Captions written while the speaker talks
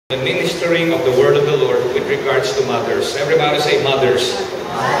The ministering of the word of the Lord with regards to mothers. Everybody say mothers.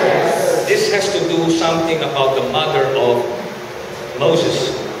 Mothers. This has to do something about the mother of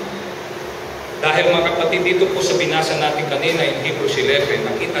Moses. Dahil mga kapatid, dito po sa binasa natin kanina in Hebrews 11,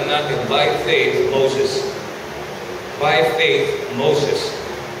 nakita natin by faith Moses. By faith Moses.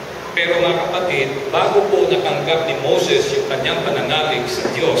 Pero mga kapatid, bago po natanggap ni Moses yung kanyang pananalig sa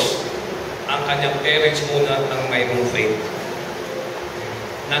Diyos, ang kanyang parents muna ang mayroong faith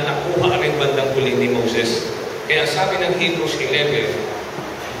na nakuha rin bandang huli ni Moses. Kaya sabi ng Hebrews 11,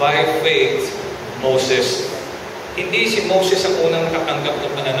 by faith, Moses. Hindi si Moses ang unang nakatanggap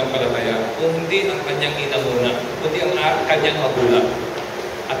ng pananampalataya, kung hindi ang kanyang ina muna, kundi ang kanyang magulang.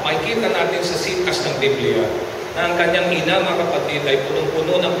 At makikita natin sa sitas ng Biblia na ang kanyang ina, mga kapatid, ay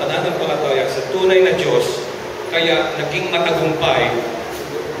punong-puno ng pananampalataya sa tunay na Diyos, kaya naging matagumpay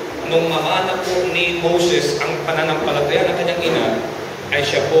nung mamana po ni Moses ang pananampalataya ng kanyang ina, ay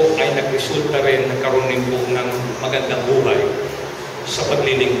siya po ay nagresulta rin, nagkaroon rin po ng magandang buhay sa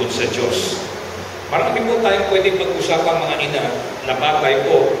paglilingkod sa Diyos. Marami po tayong pwedeng pag-usapan mga ina na batay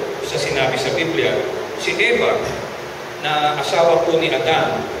po sa sinabi sa Biblia. Si Eva, na asawa po ni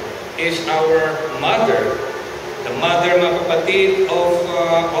Adan, is our mother, the mother, mga kapatid,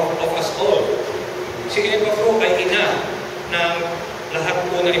 of us all. Si Eva po ay ina ng lahat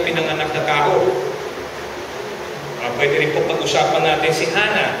po na ipinanganak na tao. Pwede rin po pag-usapan natin si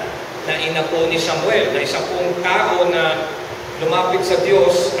Hannah, na ina po ni Samuel, na isa pong tao na lumapit sa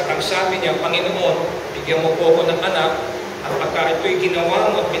Diyos at ang sabi niya, Panginoon, bigyan mo po ako ng anak at pagka ito'y ginawa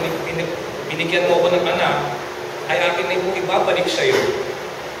mo at binigyan mo ako ng anak, ay akin na po ibabalik sa iyo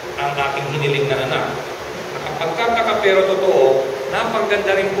ang aking hiniling na anak. Pagkakaka pero totoo,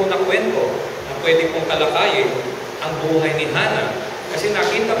 napaganda rin po na kwento na pwede pong talakayin ang buhay ni Hannah. Kasi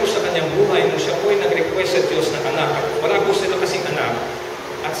nakita po sa kanyang buhay nung siya po ay nag-request sa Diyos ng anak. Wala po sila kasing anak.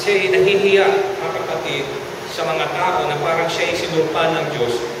 At siya ay nahihiya, mga kapatid, sa mga tao na parang siya ay sinumpa ng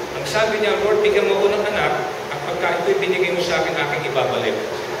Diyos. Ang sabi niya, Lord, bigyan mo ako ng anak at pagka ito'y binigay mo sa akin, aking ibabalik.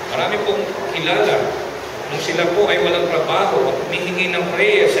 Marami pong kilala. Nung sila po ay walang trabaho at humihingi ng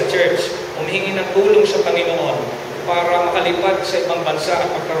prayer sa church, humihingi ng tulong sa Panginoon para makalipad sa ibang bansa at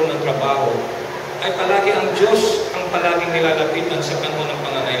magkaroon ng trabaho, ay palagi ang Diyos ang palaging nilalapitan sa panahon ng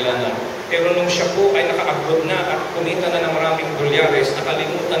pangangailangan. Pero nung siya po ay naka-abroad na at kumita na ng maraming dolyares,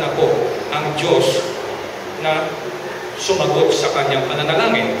 nakalimutan na po ang Diyos na sumagot sa kanyang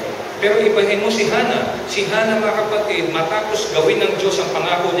pananalangin. Pero ibahin mo si Hannah. Si Hannah, mga kapatid, matapos gawin ng Diyos ang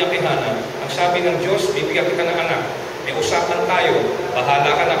pangako niya kay Hannah, ang sabi ng Diyos, bibigyan kita ng anak. May usapan tayo,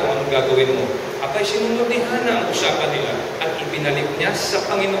 bahala ka na kung anong gagawin mo. Abay, sinunod ni Hannah ang usapan nila at ibinalik niya sa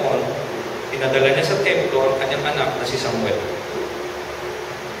Panginoon. Pinadala niya sa templo ang kanyang anak na si Samuel.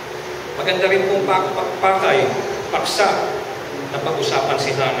 Maganda rin pong paksa na pag-usapan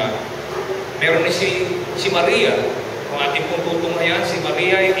si Hannah. Meron ni si Maria. Kung ating pong tutunghayan, si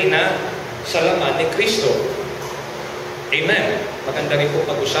Maria ay ina sa laman ni Kristo. Amen. Maganda rin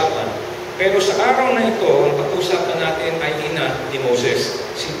pong pag-usapan. Pero sa araw na ito, ang pag-usapan natin ay ina ni Moses,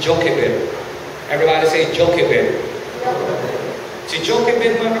 si Jochebed. Everybody say Jochebed. Si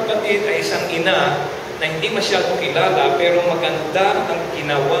Jochebed, mga kapatid, ay isang ina na hindi masyadong kilala pero maganda ang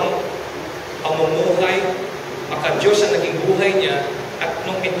ginawang pamumuhay. Maka-Diyos ang naging buhay niya at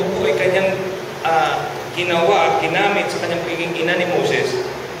nung ito po ay kanyang ginawa at ginamit sa kanyang pagiging ina ni Moses,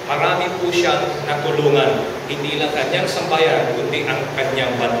 marami po siyang natulungan. Hindi lang kanyang sambayan, kundi ang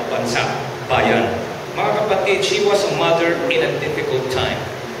kanyang bansa, bayan. Mga kapatid, she was a mother in a difficult time.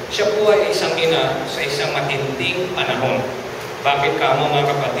 Siya po ay isang ina sa isang matinding panahon. Bakit kamo,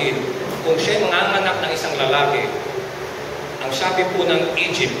 mga kapatid? Kung siya'y manganganak ng isang lalaki, ang sabi po ng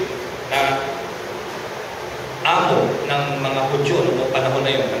Egypt na amo ng mga Hudyo noong panahon na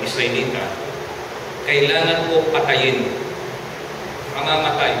yun, ng Israelita, kailangan po patayin,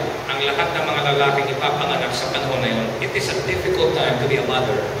 mamamatay ang lahat ng mga lalaking ipapanganak sa panahon na yun. It is a difficult time to be a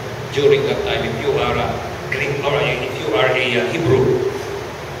mother during that time if you are a Greek or if you are a Hebrew.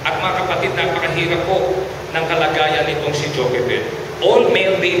 At mga kapatid, napakahirap po ng kalagayan nitong si Jochebed. All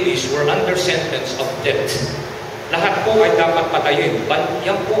male babies were under sentence of death. Lahat po ay dapat patayin.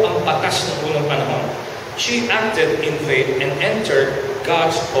 Yan po ang batas ng unang panahon. She acted in faith and entered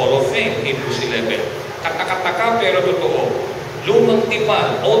God's Hall of Fame, Hebrews 11. Katakataka pero totoo. Lumang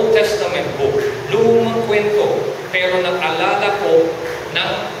tipan, Old Testament book, lumang kwento, pero nag-alala po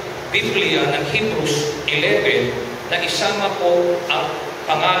ng Biblia ng Hebrews 11 na isama po ang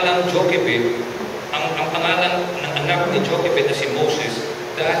pangalang Jochebed, ang pangalan ng anak ni Jochebed na si Moses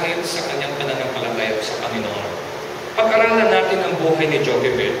dahil sa kanyang pananampalataya sa Panginoon. Pag-aralan natin ang buhay ni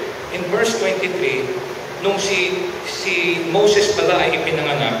Jochebed. In verse 23, nung si Moses pala ay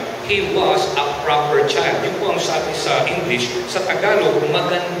ipinanganak, he was a proper child. Yun po ang sabi sa English. Sa Tagalog,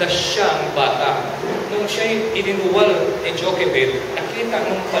 maganda siyang bata. Nung siya'y ininuwal ni Jochebed, nakita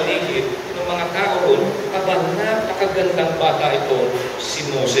nung paligid ng mga tao ron, napakagandang bata ito, si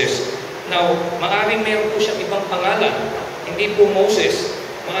Moses. Now, maaaring meron po siyang ibang pangalan. Hindi po Moses.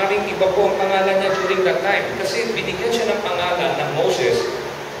 Maaaring iba po ang pangalan niya during that time. Kasi binigyan siya ng pangalan ng Moses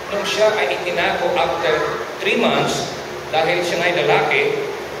nung siya ay itinago after 3 months, dahil siya nga'y lalaki,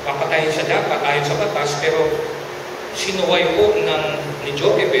 papatayin siya dapat ayon sa batas, pero sinuway po ni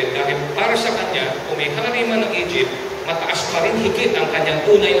Jochebed dahil para sa kanya, kung may hari man ng Egypt, mataas pa rin higit ang kanyang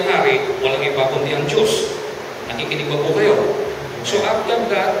tunay na hari, walang iba kundi ang Diyos. Nakikinig ba po kayo? So after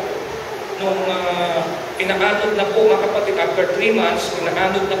that, nung pinaanod na po mga kapatid, after 3 months,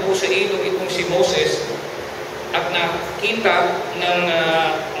 pinaanod na po sa ilog itong si Moses, at nakita ng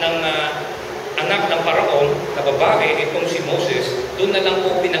anak ng Paraon na babae, itong si Moses, doon na lang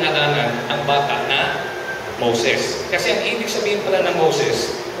po pinangalanan ang bata na Moses. Kasi ang ibig sabihin pala ng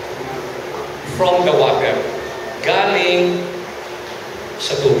Moses, from the water, galing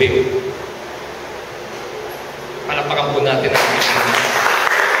sa tubig. Palapakan po natin ang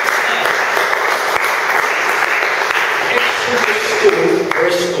Exodus 2,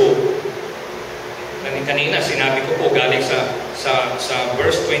 verse 2. Kanina, sinabi ko po galing sa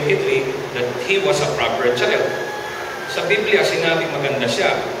verse 23 that he was a proper child. Sa Biblia, sinabi maganda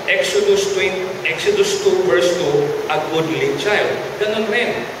siya. Exodus 2, verse 2, a goodly child. Ganon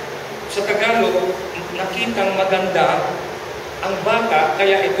rin. Sa Tagalog, nakitang maganda ang bata,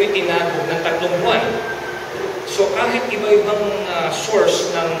 kaya ito'y tinago ng 3 buwan. So kahit iba-ibang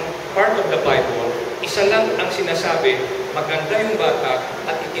source ng part of the Bible, isa lang ang sinasabi, maganda yung bata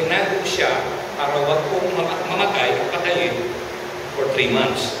at itinago siya para wag pong mamatay at patayin for 3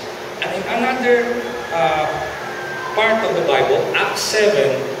 months. And in another part of the Bible, Acts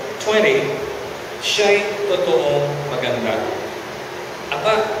 7:20, siya'y totoong maganda.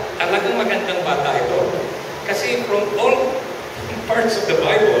 Aba, talagang magandang bata ito. Kasi from all parts of the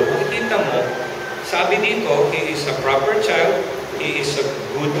Bible, makikita mo, sabi dito, he is a proper child, he is a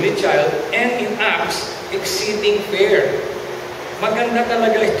goodly child, and in Acts, exceeding fair. Maganda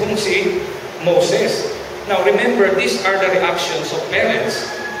talaga itong si Moses. Now remember, these are the reactions of parents.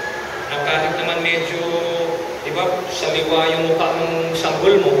 Na kahit naman medyo, di ba, saliwa yung mukha ng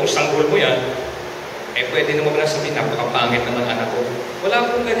sanggol mo, kung sanggol mo yan, eh pwede naman na sabihin, napakapangit naman anak ko. Wala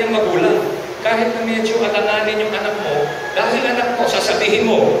pong ganyang magulang. Kahit na medyo alananin yung anak mo, dahil anak mo, sasabihin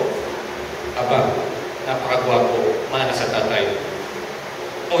mo, aba, napakagwapo, mana sa tatay.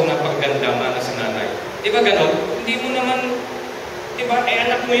 O napakaganda, mana sa nanay. Di ba ganon? Hindi mo naman, di ba,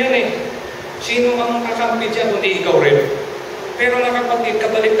 anak mo yan eh. Sino ang kakampi dyan, kundi ikaw rin. Pero mga kapatid,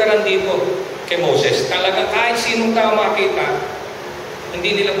 kabaliktaran dito kay Moses. Talaga kahit sinong tao makita,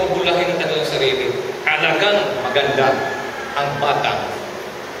 hindi nila bubulahin ang kanilang sarili. Talagang maganda ang bata,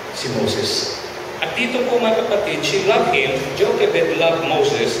 si Moses. At dito po mga kapatid, she loved him, Jochebed loved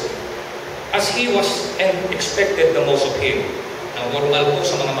Moses, as he was and expected the most of him. Ang normal po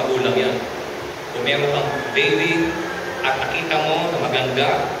sa mga magulang yan. Kung meron kang baby, at nakita mo na maganda,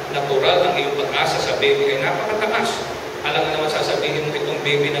 natural ang iyong pag-asa sa baby ay napakataas. Alam nga naman sasabihin mo itong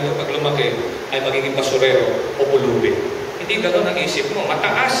baby na ito pag lumaki ay magiging basurero o pulubi. Hindi gano'n ang isip mo.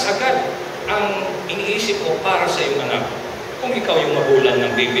 Mataas agad ang iniisip mo para sa iyong anak. Kung ikaw yung magulang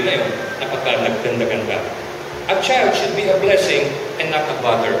ng baby na yun, napaka-nagganda-ganda. A child should be a blessing and not a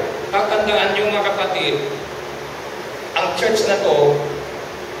bother. Tatandaan nyo mga kapatid, ang church na to,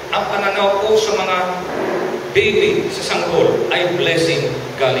 ang pananaw ko sa mga baby sa sanggol ay blessing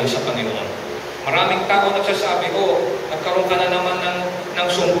galing sa Panginoon. Maraming tao nagsasabi, nagkaroon ka na naman ng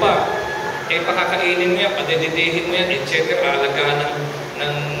sumpa. Pakakainin mo yan, padedidihin mo yan, etc. Alagaan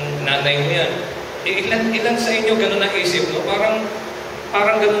ng nanay mo yan. Ilan sa inyo gano'n ang isip, no?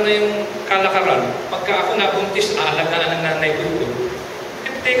 Parang gano'n na yung kalakaran. Pagka ako nabuntis, alagaan ng nanay ko ito.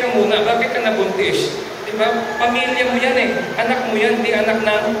 Teka muna, bakit ka nabuntis? Diba? Pamilya mo yan eh. Anak mo yan, di anak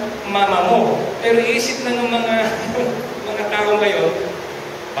ng mama mo. Pero isip na ng mga tao ngayon,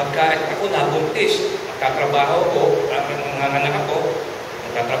 pagka ako nabuntis, magtatrabaho ko, mga anak ako,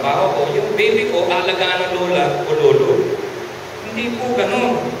 magtatrabaho ko, yung baby ko, alagaan ng lola o lolo. Hindi po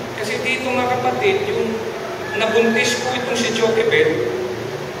ganun. Kasi dito mga kapatid, yung nabuntis po itong si Jochebed,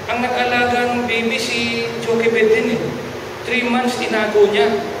 ang nag-alaga ng baby si Jochebed din eh. 3 months tinago niya.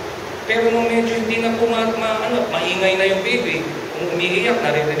 Pero nung medyo hindi na po maingay na yung baby, kung umiiyak,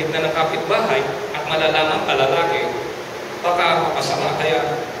 naririnig na ng kapitbahay, at malalaman palalaki, baka makasama.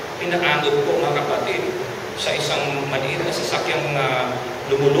 Kaya pinaanod po mga kapatid sa isang maliit na sasakyang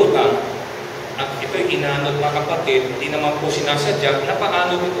lumulutang At ito'y inanod mga kapatid, hindi naman po sinasadya na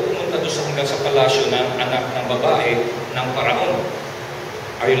paano ito pumunta doon sa hanggang sa palasyo ng anak ng babae ng Paraon.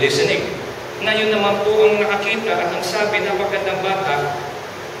 Are you listening? Ngayon naman po ang nakakita at ang sabi ng magandang bata,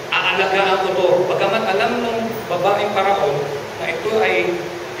 aalagaan ko to. Bagamat alam ng babaeng Paraon na ito ay,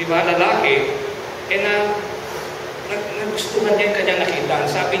 di ba, lalaki, nagustuhan niya yung kanyang nakita.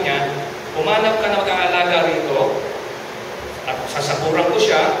 Sabi niya, humanap ka na mag-aalaga rito at sasakuran ko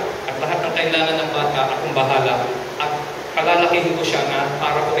siya at lahat ng kailangan ng bata, akong bahala at palalakihin ko siya na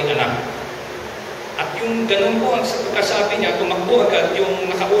para ko ring anak. At yung ganun po ang pagkasabi niya, tumakbo agad yung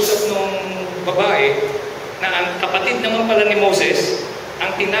nakausap ng babae na ang kapatid naman pala ni Moses,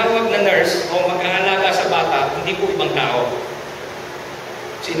 ang tinawag na nurse o mag-aalaga sa bata, hindi po ibang tao.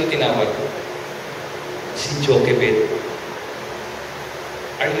 Sino tinawag? Si Jochebed.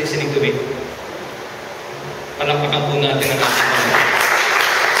 Are you listening to me? Palakpakan po natin ang ating mga.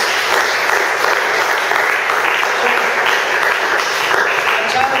 A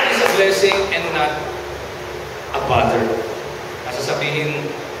child is a blessing and not a bother. Sasabihin,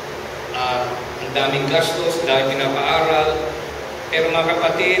 ang daming gastos, daming pinapaaral. Pero mga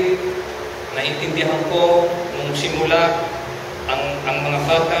kapatid, naintindihan ko nung simula, ang mga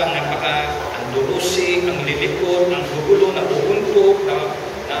bata, ang dulusig, ang lilikot, ang gugulo, nabubuntok,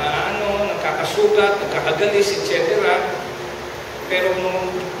 nagkakasugat, nagkakagalis, etc. Pero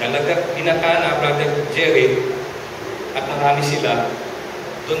nung binata na Brother Jerry at marami sila,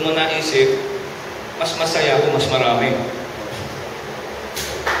 doon mo naisip, mas masaya o mas marami.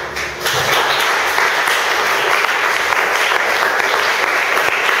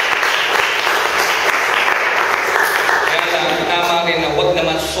 Huwag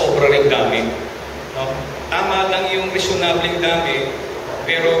naman sobra rin dami. No? Tama lang yung reasonable dami,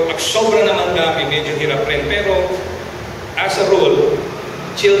 pero pag sobra naman dami, medyo hirap rin. Pero as a rule,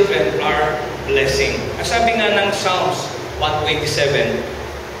 children are blessing. Sabi nga ng Psalms 127,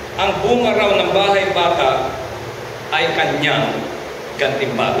 ang bunga raw ng bahay bata ay kanyang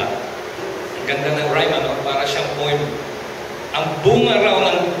gantimpala. Ang ganda ng rhyme, ano? Para siyang poem. Ang bunga raw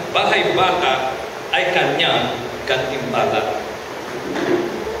ng bahay bata ay kanyang gantimpala.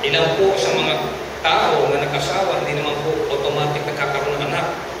 Ilan po sa mga tao na nag-asawa, hindi naman po automatic nagkakaroon ng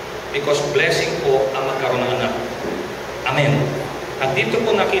anak. Because blessing po ang magkaroon ng anak. Amen. At dito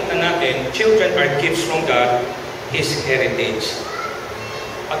po nakita natin, children are gifts from God, His heritage.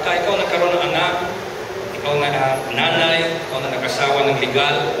 Pagka ikaw nagkaroon ng anak, ikaw na nanay, ikaw na nag-asawa ng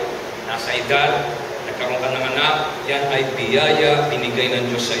legal, nasa edad, nagkaroon ka ng anak, yan ay biyaya binigay ng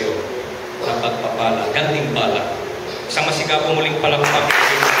Diyos sa iyo. Sa pagpapala, gantimpala. Sa masigaw po muling palakpak.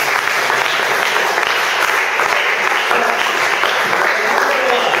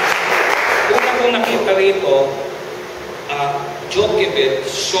 Una kong nakita rito, Jochebed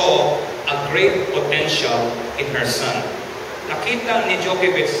saw a great potential in her son. Nakita ni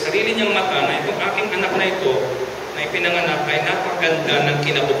Jochebed sa sarili niyang mata na itong aking anak na ito, na ipinanganak ay napakaganda ng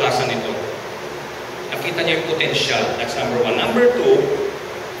kinabukasan nito. Nakita niya yung potential. That's number one. Number two,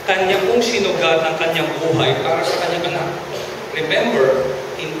 kanya pong sinugal ang kanyang buhay para sa kanyang anak. Remember,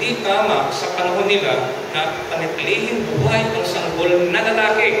 hindi tama sa panahon nila na panatilihin buhay ang sanggol na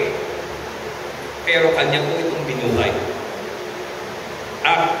lalaki. Pero kanya po itong binuhay.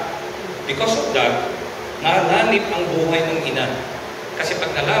 At because of that, nananip ang buhay ng ina. Kasi pag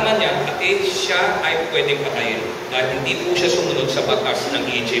nalaman niya, siya ay pwedeng patayin. Dahil hindi po siya sumunod sa batas ng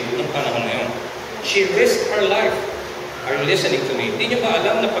Egypt ng panahon ngayon. She risked her life. Are you listening to me? Hindi niyo ba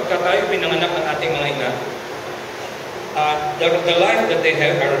alam na pagka tayo pinanganak ng ating mga ina, the life that they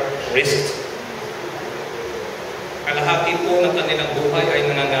have are risked. Kalahati po ng kanilang buhay ay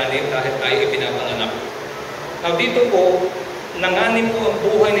nanganganib dahil tayo ipinapanganak. Now dito po, nanganib po ang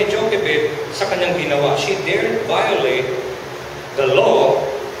buhay ni Jochebed sa kanyang ginawa. She dared violate the law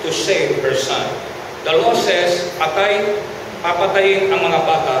to save her son. The law says, papatayin ang mga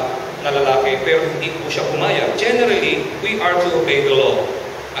bata na lalaki, pero hindi po siya pumayag. Generally, we are to obey the law.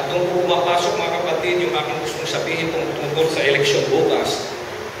 At kung pumapasok mga kapatid, yung aking gustong sabihin tungkol sa eleksyon bukas,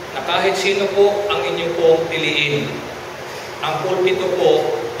 na kahit sino po ang inyo pong piliin. Ang pulpito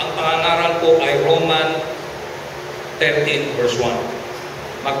po, ang pangangaral po ay Roman 13 verse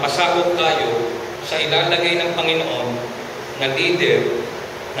 1. Magpasakop tayo sa ilalagay ng Panginoon na leader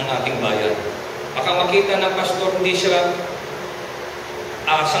ng ating bayan. Baka makita ng pastor, hindi siya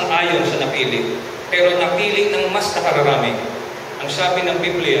sang-ayon sa napili. Pero napili ng mas nakararami. Ang sabi ng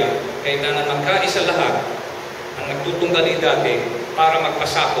Biblia, kailangan magkaisa lahat ang nagtutunggali dati para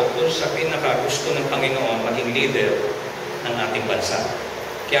magpasakop kung sa pinaka-gusto ng Panginoon maging leader ng ating bansa.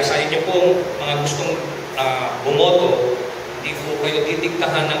 Kaya sa inyo pong mga gustong bumoto, Hindi po kayo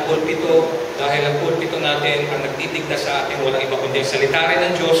didiktahan ng pulpito dahil ang pulpito natin ang nagdidikta sa atin, walang iba kundi ang salita rin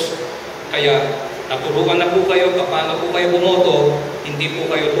ng Diyos. Kaya naturuan na po kayo paano po kayo bumoto, hindi po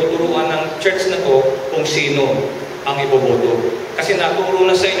kayo tuturuan ng church na to kung sino ang iboboto. Kasi naturo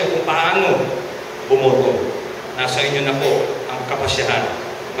na sa inyo kung paano bumoto. Nasa inyo na po ang kapasyahan.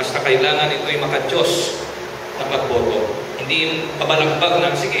 Basta kailangan ito'y maka-Diyos na pagboto. Hindi yung kabalagbag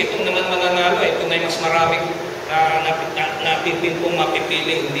na, sige, itong naman mananalo, ito na yung mas maraming napipin pong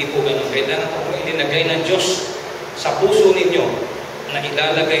mapipili. Hindi po ganun. Kailangan po ilinagay ng Diyos sa puso ninyo na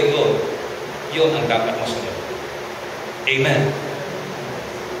ilalagay doon. Yun ang dapat masunod. Amen.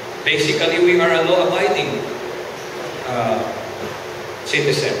 Basically, we are a law-abiding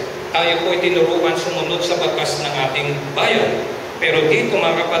citizen. Tayo po tinuruan sumunod sa batas ng ating bayan. Pero dito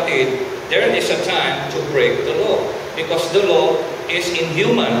mga kapatid, there is a time to break the law. Because the law is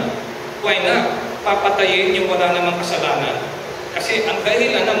inhuman. Why not? Papatayin yung wala namang kasalanan. Kasi ang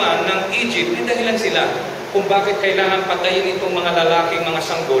dahilan naman ng Egypt, may dahilan sila kung bakit kailangan patayin itong mga lalaking mga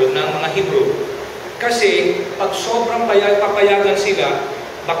sanggol ng mga Hebrew. Kasi pag sobrang papayagan sila,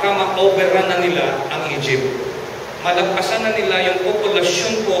 baka ma-overrun na nila ang Egypt. Malagpasan na nila yung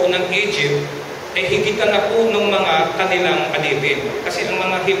populasyon po ng Egypt, higitan na po ng mga kanilang alipin. Kasi ang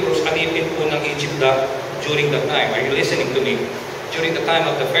mga Hebrews, alipin po ng Egypt during that time. Are you listening to me? During the time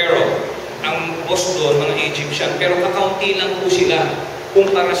of the Pharaoh, ang boss doon, mga Egyptian, pero kakaunti lang po sila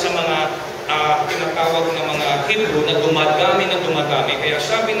kumpara sa mga tinatawag na mga Hebrew na dumadami. Kaya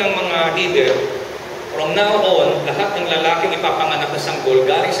sabi ng mga leader, from now on, lahat ng lalaking ipapanganak na sanggol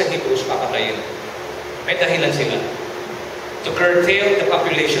galing sa Hebrews papatayin. May dahilan sila. To curtail the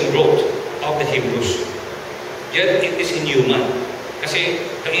population growth of the Hebrews. Yet it is inhuman. Kasi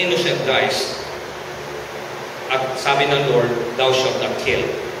the innocent dies. At sabi ng Lord, thou shalt not kill.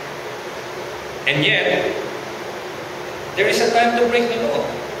 And yet, there is a time to break the law.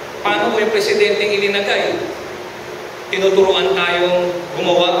 Paano ko yung presidenteng ilinagay? Tinuturuan tayong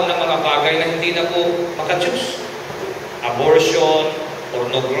gumawa ng mga bagay na hindi na po maka-Diyos. Abortion,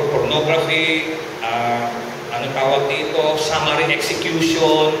 pornography, ano tawag dito, summary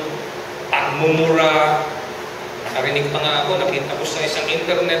execution, pagmumura. Nakarinig pa nga ako, nakita ko sa isang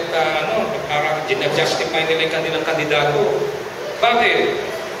internet, parang ginajustify nila yung kanilang kandidato. Bakit?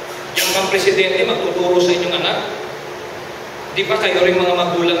 Yung bang presidente magtuturo sa inyong anak? Di ba kayo rin mga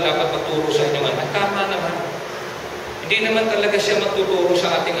magulang dapat magturo sa inyong anak? Tama naman. Hindi naman talaga siya magtuturo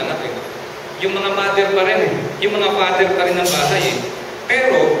sa ating anak. Yung mga mother pa rin, yung mga father pa rin ng bahay.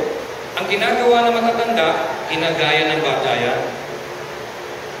 Pero, ang ginagawa ng matatanda, ginagaya ng bata yan.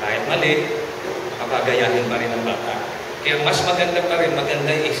 Kahit mali, papagayahin pa rin ng bata. Kaya mas maganda pa rin,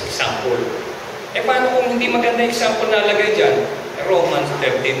 maganda yung example. Paano kung hindi maganda yung example na lagay dyan? Romans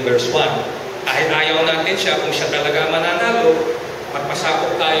 13 verse 1. Kahit ayaw natin siya, kung siya talaga mananalo,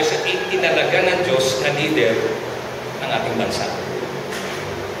 magpasakop tayo sa itinalaga ng Diyos na leader ng ating bansa.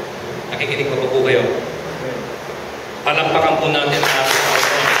 Nakikinig ko po kayo. Palampakan po natin ang ating bansa.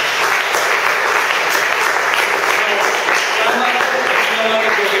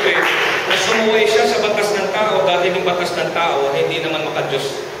 Na sumuway siya sa batas ng tao dahil yung batas ng tao ay hindi naman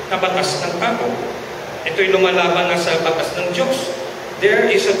maka-Diyos na batas ng tao. Ito'y lumalaban na sa batas ng Diyos. There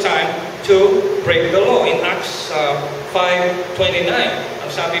is a time to break the law. In Acts 5:29,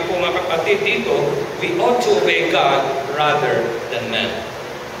 ang sabi po mga kapatid dito, we ought to obey God rather than man.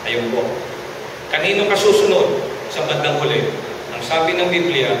 Ayun po. Kanino ka susunod sa bandang huli? Ang sabi ng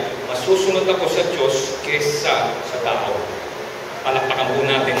Biblia, masusunod ako sa Diyos kesa sa tao. Palakpakan po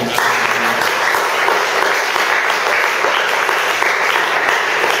natin ang ating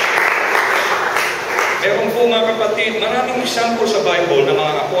meron po mga kapatid, maraming example sa Bible ng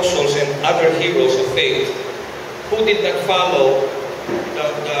mga apostles and other heroes of faith who did not follow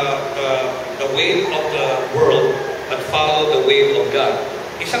the way of the world but follow the way of God.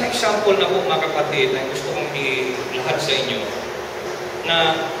 Isang example na po mga kapatid na gusto kong ilahad sa inyo na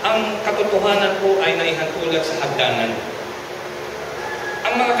ang katotohanan po ay naihantulad sa hagdanan.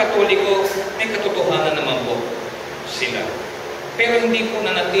 Ang mga Katoliko, may katotohanan naman po sila. Pero hindi po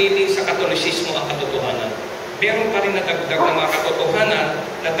nanatili sa Katolisismo ang katotohanan. Meron pa rin nadagdag ng mga katotohanan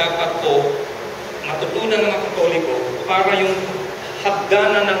na dapat po matutunan ng mga Katoliko para yung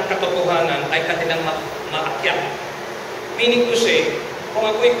hagdanan ng katotohanan ay kanilang maakyat. Meaning to say, kung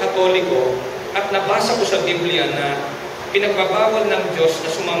ako'y Katoliko at nabasa ko sa Biblia na pinagbabawal ng Diyos na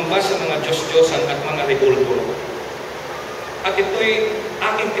sumamba sa mga Diyos-Diyosan at mga rebulto, at ito'y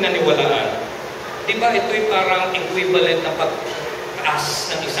aking pinaniwalaan, di ba ito'y parang equivalent na pagtaas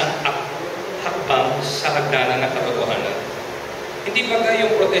ng isang hakbang sa hagdanan ng katotohanan? Hindi ba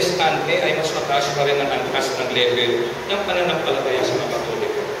yung protestante ay mas mataas pa rin ang angkas ng level ng pananampalataya sa mga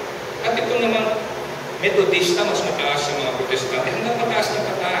Katoliko? At ito naman, Metodista, mas mataas sa mga protestante. Hanggang pataas na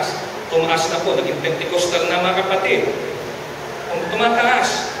pataas. Tumaas na po, naging Pentecostal na mga kapatid. Tumataas.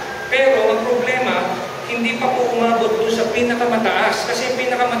 Pero ang problema, hindi pa po umabot doon sa pinakamataas. Kasi yung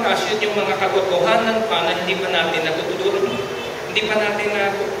pinakamataas yun yung mga katotohanan pa na hindi pa natin natututunan. Hindi pa natin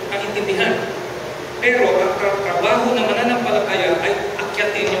nakaintindihan. Pero ang trabaho ng mananampalataya ay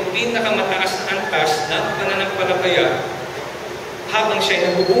akyatin yung pinakamataas na antas ng pananampalataya habang siya'y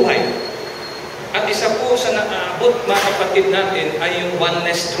nabubuhay. At isa po sa naaabot mga kapatid natin ay yung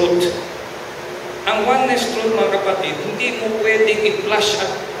oneness truth. Ang oneness truth mga kapatid, hindi mo pwedeng i-flash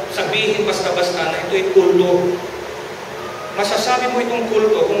at sabihin basta-basta na ito'y kulto. Masasabi mo itong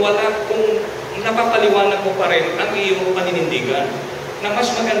kulto kung napapaliwanag mo pa rin ang iyong paninindigan na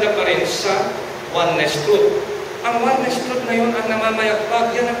mas maganda pa rin sa oneness truth. Ang oneness truth na yun ang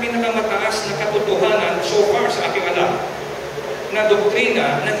namamayagpag, yan ang pinakamataas na katotohanan so far sa aking alam na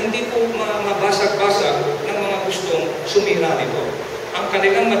doktrina na hindi po mabasag-basag ng mga gustong sumira nito. Ang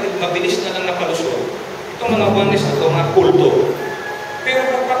kanilang mabilis na lang napalusot, itong mga oneness na ito, mga kulto. Pero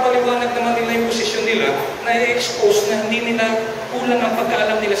pagpapaliwanag naman nila yung posisyon nila, na-expose na hindi nila kulang ang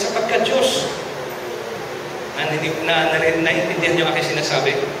pagkaalam nila sa pagka-Diyos. Naintindihan niyo aking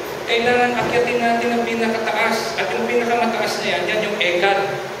sinasabi? Kailangan akyatin natin ang pinakataas. At yung pinakamataas na yan yung Eckhart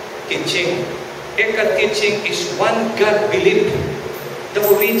teaching. Eckhart teaching is one God belief. The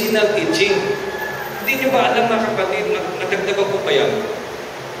original teaching. Hindi nyo ba alam mga kapatid, nadagdagan ko pa yan,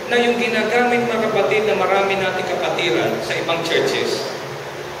 na yung ginagamit mga kapatid na marami nating kapatiran sa ibang churches,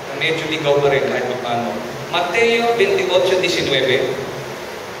 na medyo ligaw pa rin kahit paano. Mateo 28:19,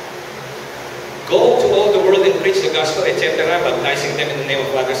 go to all the world and preach the gospel, etc., baptizing them in the name of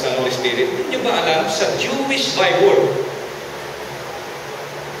Father, Son, and Holy Spirit. Hindi nyo ba alam, sa Jewish Bible,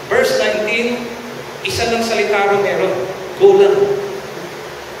 verse 19, isa lang salita ron meron, go lang.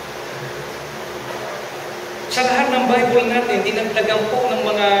 Sa lahat ng Bible natin, dinagdagan po ng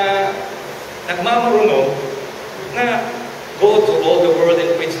mga nagmamarunong na go to all the world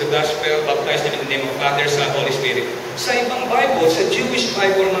and preach the gospel, baptize them in the name of Father, Son, Holy Spirit. Sa ibang Bible, sa Jewish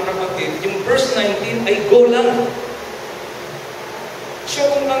Bible mga kapatid, yung verse 19 ay go lang. So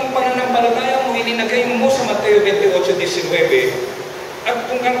kung ang pananampalataya mo, ilinagay mo sa Mateo 28:19,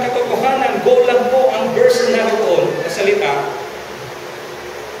 at kung ang katotohanan, go lang po ang verse na roon na salita,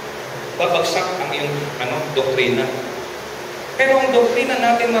 babagsak ang iyong doktrina. Pero ang doktrina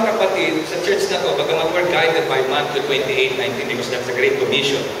natin mga kapatid sa church na to, bagamat we're guided by Matthew 28:19 because that's the Great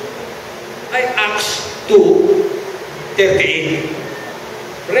Commission, ay Acts 2:38.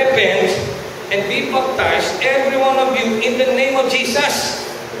 Repent and be baptized, every one of you, in the name of Jesus.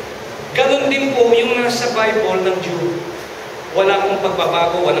 Ganon din po yung nasa Bible ng Jew. Wala pong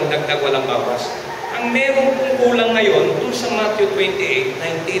pagbabago, walang dagdag, walang bawas. Ang meron pong kulang ngayon, dun sa Matthew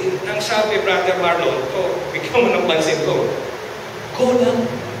 28:19, nang sabi, Brother Marlon, bigyan mo ng pansin ko, go lang.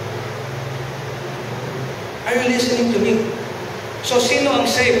 Are you listening to me? So, sino ang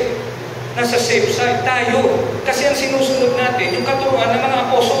safe? Nasa safe side tayo. Kasi ang sinusunod natin, yung katuruan ng mga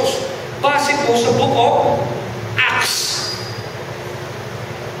apostles, base po sa book of Acts.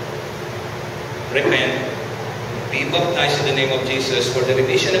 Repent. Be baptized in the name of Jesus for the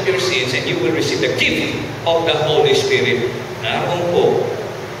remission of your sins, and you will receive the gift of the Holy Spirit. Naroon po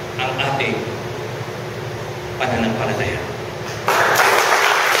ang ating pananampalataya.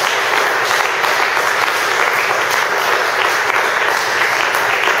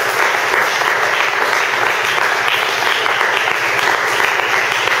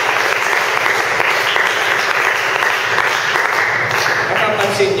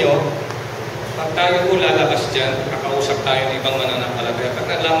 Napapansin nyo, pag tayo po lalabas dyan, kakausap tayo ng ibang mananampalataya. Pag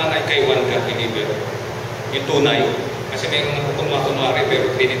nalaman ay kay one God believer, yung tunay. Kasi mayroon na kunwari pero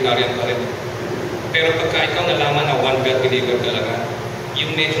Trinitarian pa rin. Pero pagka ikaw nalaman na one God believer talaga,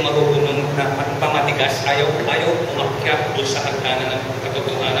 yung medyo marunong na pamatigas, ayaw umakyat doon sa hagdanan ng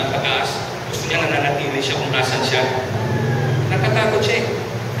katotohanan pataas. Gusto niya nananatili siya kung asan siya. Natatakot siya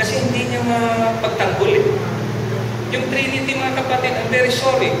kasi hindi niya mapagtanggol Yung Trinity mga kapatid, I'm very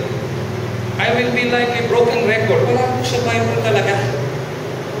sorry. I will be like a broken record. Wala po sa Bible talaga.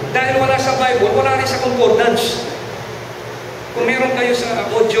 Dahil wala sa Bible, wala rin sa concordance. Kung meron kayo sa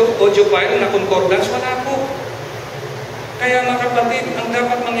audio file na concordance, wala po. Kaya mga kapatid, ang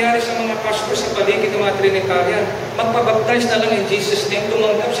dapat mangyari sa mga pastor sa paligid ng mga Trinitarian, magpabaptize na lang in Jesus' name,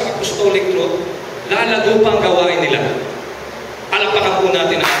 tumanggap sa apostolic truth, lalago pa ang gawain nila. Palakpakan po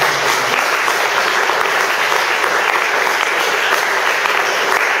natin ang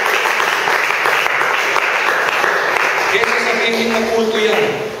kesa sa sabihin na kulto yan.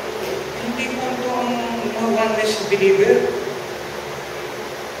 Hindi kulto ang mga oneness believer.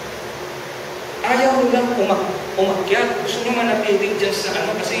 Ayaw mo lang umakyat. Gusto nyo manatilig dyan sa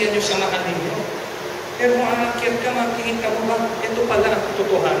kasi yan yung samahan ninyo. Pero kung aakyat ka, makikita mo ba, ito pala ang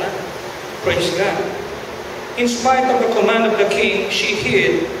katotohanan. Praise God. In spite of the command of the king, she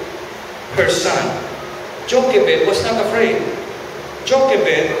hid her son. Jochebed was not afraid.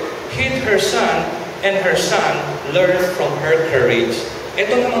 Jochebed hid her son, and her son learned from her courage.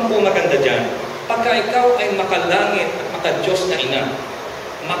 Ito naman po maganda dyan. Pagka ikaw ay makalangit at makadiyos na ina,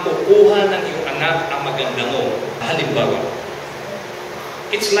 makukuha ng iyong anak ang maganda mo. Halimbawa,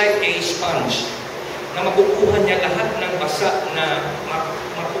 it's like a sponge na makukuha niya lahat ng basa na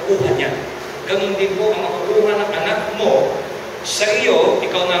makukuha niya. Ganun din po ang makukuha ng anak mo sa iyo,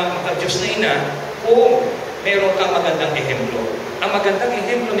 ikaw na makadiyos na ina, kung meron kang magandang ehemplo. Ang magandang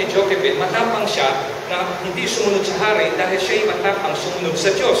ehemplo ni Jochebed, matapang siya na hindi sumunod sa hari dahil siya'y matapang sumunod sa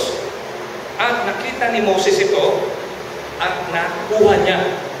Diyos. At nakita ni Moses ito at nakuha niya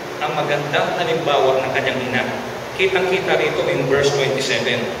ang magandang halimbawa ng kanyang ina. Kitang-kita rito in verse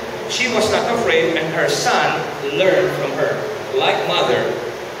 27. She was not afraid and her son learned from her. Like mother,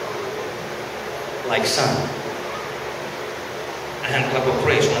 like son. A hand clap of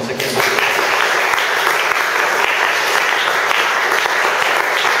praise once again.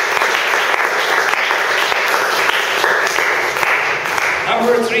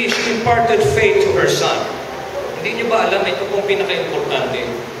 Number 3, she imparted faith to her son. Hindi niyo ba alam, ito pong pinaka-importante.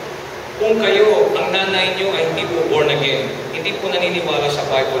 Kung kayo, ang nanay niyo ay hindi po born again, hindi po naniniwala sa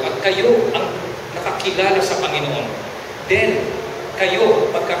Bible, at kayo ang nakakilala sa Panginoon, then,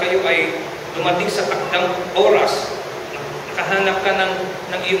 kayo, pagka kayo ay dumating sa takdang oras, nakahanap ka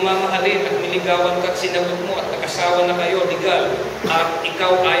ng iyong mamahalin at niligawan ka at sinagot mo at nakasawa na kayo, legal, at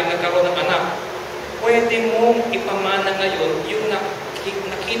ikaw ay nagkaroon ng anak, pwede mong ipamana ngayon yung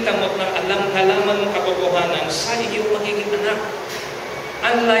nakita mo at nalaman mong katotohanan sa iyong magiging anak.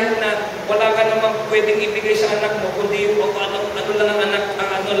 Unlike na wala ka namang pwedeng ibigay sa anak mo, kundi yung ano lang ang anak,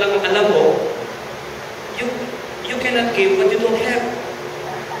 ano lang ang alam mo, you cannot give what you don't have.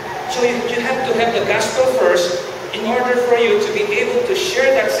 So you have to have the gospel first in order for you to be able to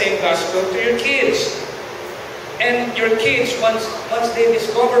share that same gospel to your kids. And your kids, once they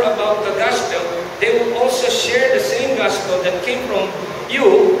discover about the gospel, they will also share the same gospel that came from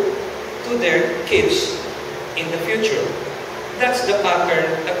you to their kids in the future. That's the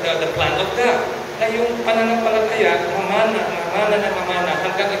pattern, the plan of God. Na yung pananampalataya, mamana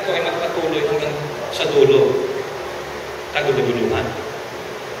hanggang ito ay magpatuloy hanggang sa dulo. Kaguluguluhan.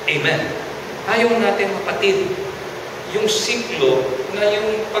 Amen. Ayaw natin mapatid yung siklo na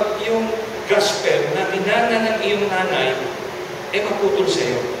yung gospel na minana ng iyong nanay ay maputol sa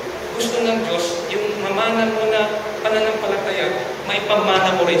iyo. Gusto ng Diyos, yung mamana mo na pananampalataya, may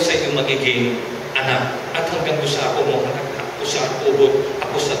pamana mo rin sa iyong magiging anak. At hanggang sa ako mo, ako sa ubod,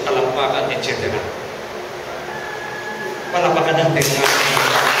 ako sa talampakan, etc. Palapakan natin nga.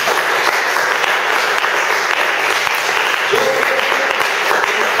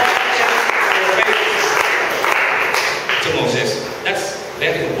 To Moses. That's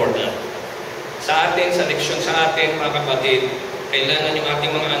very important. Sa atin, sa leksyon sa atin, mga kapatid, kailangan yung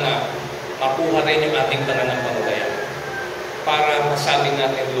ating mga anak, makuha rin yung ating pananampalataya. Para masabi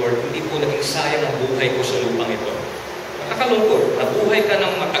natin, Lord, hindi po naging sayang ang buhay ko sa lupang ito. Nakakalungkot, nabuhay ka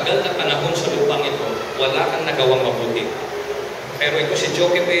ng matagal na panahon sa lupang ito, wala kang nagawang mabuti. Pero ito si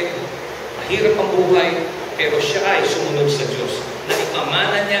Jochebed, mahirap ang buhay, pero siya ay sumunod sa Diyos. Na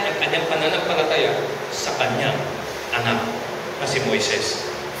ipamana niya ang kanyang pananampalataya sa kanyang anak na si Moises.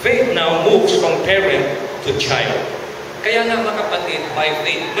 Faith now moves from parent to child. Kaya nga mga kapatid, by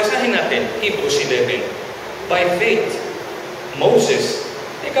faith, basahin natin, Hebrews 11. By faith, Moses,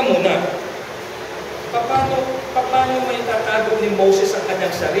 teka muna, paano may tatagog ni Moses ang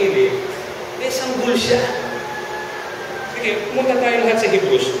kanyang sarili? Sanggol siya. Sige, pumunta tayo lahat sa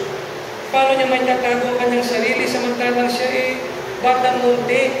Hebrews. Paano niya may tatagog ang kanyang sarili samantalang siya batang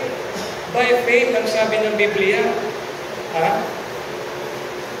munti? By faith, ang sabi ng Biblia.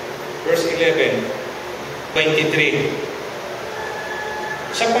 Verse 11, 23.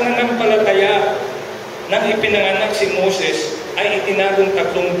 Sa pananampalataya nang ipinanganak si Moses, ay itinagong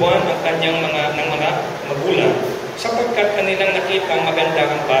 3 buwan ang kanyang mga magulang sapagkat kanilang nakita ang maganda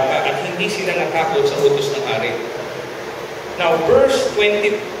ang bata at hindi sila natakot sa utos ng hari. Now, verse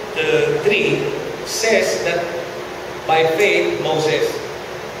 23 says that by faith, Moses,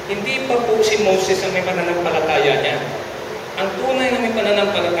 hindi pa po si Moses ang may pananampalataya niya. Ang tunay na may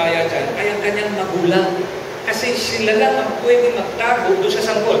pananampalataya dyan ay ang kanyang magulang. Kasi sila lang ang pwede magtago doon sa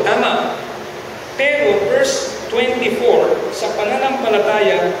sanggol. Tama. Pero verse 23 24, sa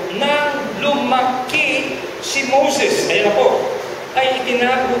pananampalataya, nang lumaki si Moses, ayan na po, ay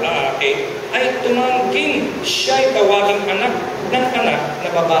tumangking siya'y tawaging anak ng anak na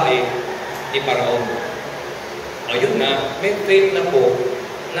babae ni Paraon. Ayun na, may faith na po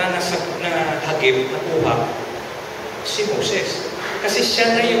na hagip, nakuha si Moses. Kasi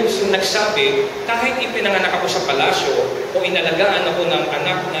siya na yung nagsabi, kahit ipinanganak ako sa palasyo o inalagaan ako ng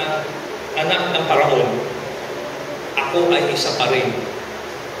anak ng Paraon, ako ay isa pa rin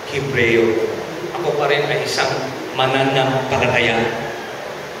Hebreo. Ako pa rin ay isang mananampalataya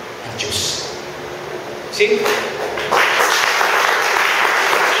ng Diyos. See?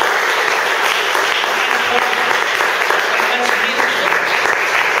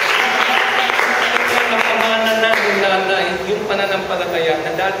 Yung pananampalataya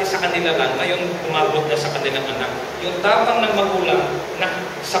na dati sa kanila lang, ngayon umabot na sa kanilang anak. Yung tapang ng magulang na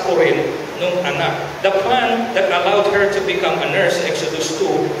sakurin nung anak. The plan that allowed her to become a nurse, Exodus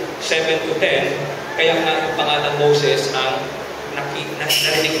 2, 7-10, kaya nga yung pangalan Moses ang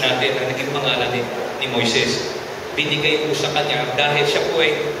narinig natin, ang naging pangalan ni Moises. Binigay po sa kanya dahil siya po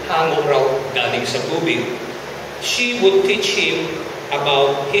ay hango raw galing sa tubig. She would teach him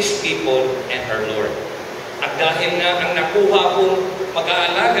about his people and her Lord. At dahil nga ang nakuha pong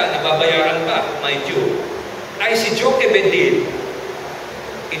mag-aalaga, nababayaran pa, mind you, ay si Jochebed din,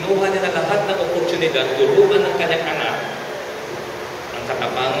 kinuha niya na lahat ng oportunidad, turuan ng kanyang anak, ang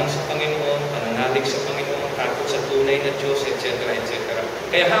katapangan sa Panginoon, pananalig sa Panginoon, takot sa tunay na Diyos, etc., etc.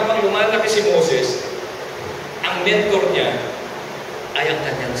 Kaya habang lumalaki si Moses, ang mentor niya ay ang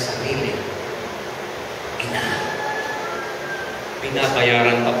kanyang sarili. Ina.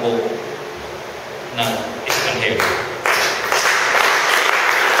 Binabayaran pa po ng Estanghero.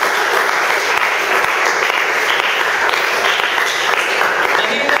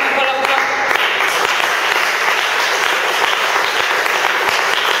 Nahihirap ang palakpak.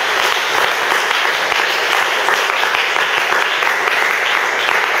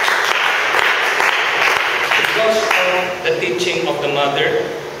 Because of the teaching of the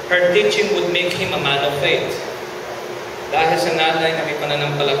mother, her teaching would make him a man of faith. Dahil sa nanay na may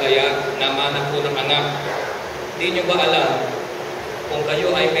pananampalataya, namana po ng anak. Hindi nyo ba alam kung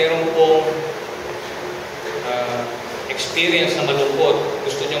kayo ay mayroon pong experience na malungkot,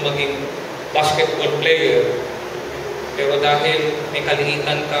 gusto nyo maging basketball player, pero dahil may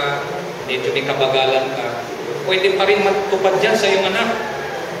kaliitan ka, medyo may kabagalan ka, pwede pa rin matupad dyan sa iyong anak.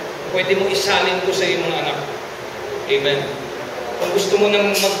 Pwede mo isalin ko sa iyong mga anak. Amen. Kung gusto mo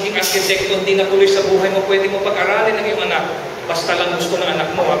nang maging arkitekto, hindi na tuloy sa buhay mo, pwede mo pag-aralin ng iyong anak. Basta lang gusto ng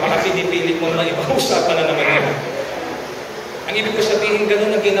anak mo, baka pinipilit mo naman ibang usapan na naman yan. Ang ibig ko sabihin,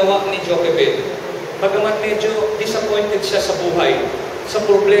 gano'n na ginawa ni Jochebed. Bagamat medyo disappointed siya sa buhay, sa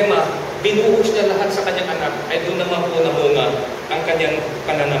problema, binuhos niya lahat sa kanyang anak, ay doon naman po namunga ang kanyang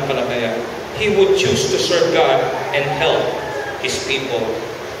pananampalataya. He would choose to serve God and help His people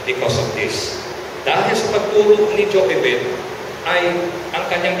because of this. Dahil sa pagturo ni Jochebed, ay ang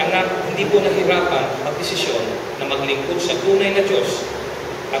kanyang anak hindi po nahirapan magdesisyon na maglingkod sa tunay na Diyos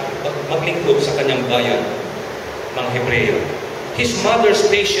at maglingkod sa kanyang bayan, mga Hebreo. His mother's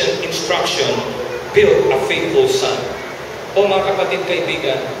patient instruction built a faithful son. O mga kapatid,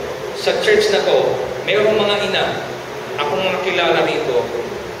 kaibigan, sa church na to, mayroong mga ina, akong mga kilala rito,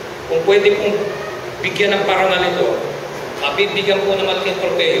 kung pwede kong bigyan ng parangal ito, mabibigyan ko ng malaking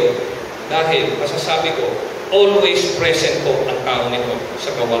tropeyo dahil masasabi ko, always present po ang tao nito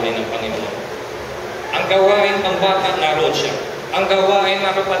sa gawain ng Panginoon. Ang gawain ng bata, naroon siya. Ang gawain,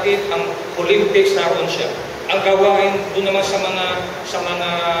 mga kapatid, ang Olympics, naroon siya. Ang gawain doon naman sa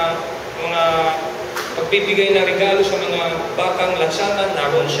mga pagbibigay ng regalo sa mga batang lansangan,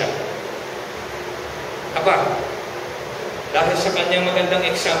 naroon siya. Aba, dahil sa kanyang magandang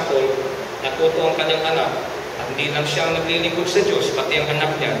example, natuto ang kanyang anak, at hindi lang siya naglilingkod sa Diyos, pati ang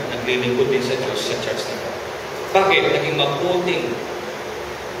anak niya naglilingkod din sa Diyos sa church na ito. Bakit? Naging mabuting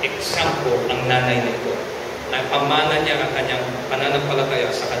example ang nanay nito. Na pamana niya ang kanyang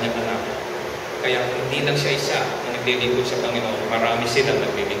pananampalataya sa kanyang anak. Kaya hindi lang siya isa na naglilingkod sa Panginoon. Marami silang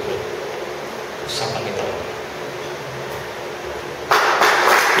naglilingkod sa Panginoon.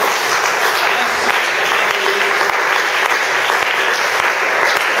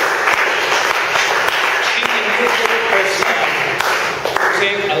 She encouraged her son to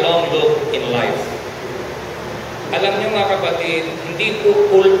take a long look in life. Alam niyo mga kapatid, hindi po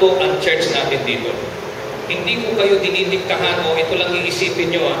kulto ang church natin dito. Hindi po kayo dinidiktahan o ito lang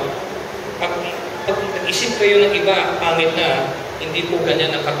iisipin niyo. Pag isip kayo ng iba, pangit na, hindi po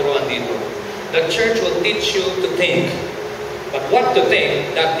ganyan ang katuruan dito. The church will teach you to think. But what to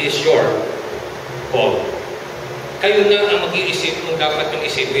think, that is your call. Kayo na ang mag-iisip kung dapat yung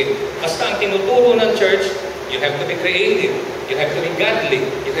isipin. Basta ang tinuturo ng church, you have to be creative, you have to be godly,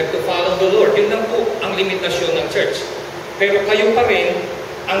 you have to follow the Lord. Yun lang po ang limitasyon ng church. Pero kayo pa rin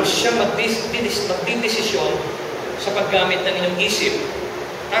ang siya magdidesisyon sa paggamit ng inyong isip.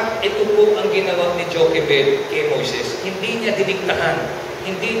 At ito po ang ginawa ni Jochebed kay Moses. Hindi niya diniktahan,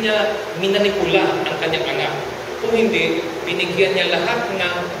 hindi niya minanipula ang kanyang anak. Kung hindi, binigyan niya lahat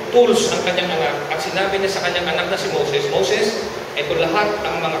ng tools ang kanyang anak at sinabi niya sa kanyang anak na si Moses, Moses, ito lahat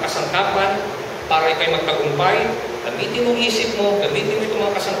ang mga kasangkapan para ikay magtagumpay. Gamitin mo isip mo, gamitin mo itong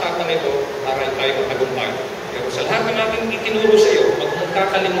mga kasangkapan nito para ikay magtagumpay. Pero sa lahat ng aking itinuro sa iyo, huwag mong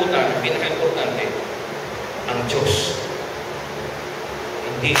kakalimutan, pinaka-importante, ang Diyos.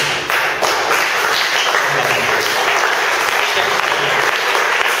 Hindi.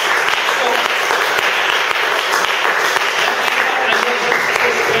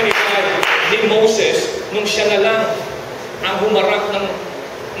 Ni Moses, nung siya na lang ang humarap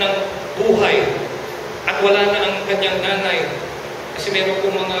ng buhay at wala na ang kanyang nanay. Kasi meron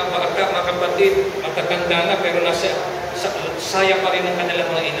po mga bata, mga kapatid, matatanda na pero saya pa rin ang kanilang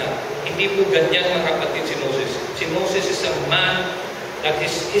mga ina. Hindi po ganyan mga kapatid si Moses. Si Moses is a man that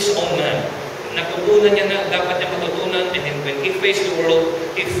is his own man. Natutunan niya na dapat niya matutunan, and then when he faced the world,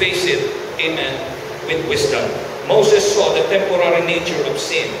 he faced it, amen, with wisdom. Moses saw the temporary nature of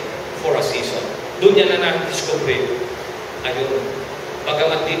sin for a season. Doon niya na na-discover. Ayun.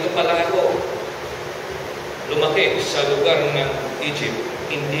 Bagamat dito pala ako, lumaki sa lugar ng Egypt,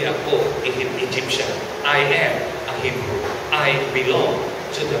 hindi ako Egyptian. I am a Hebrew. I belong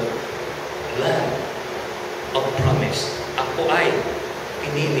to the land of promise. Ako ay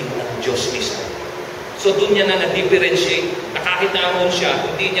pinili ng Diyos mismo. So doon niya na na-differentiate na kahit naamon siya,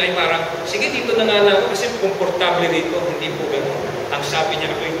 hindi niya ay parang, sige dito na nga lang kasi komportable dito, hindi po gano'n. Ang sabi niya,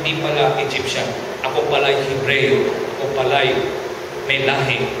 ako hindi pala Egyptian. Ako pala'y Hebreo. Ako pala'y may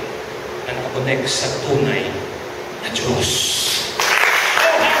lahi na nakakonect sa tunay na Diyos.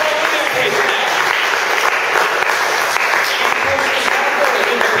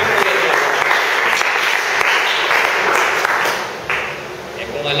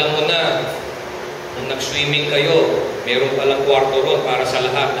 Kung alam mo na, nung nag-swimming kayo, meron palang kwarto ron para sa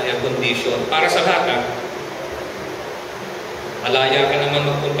lahat na air condition. Para sa lahat, ha? Malaya ka naman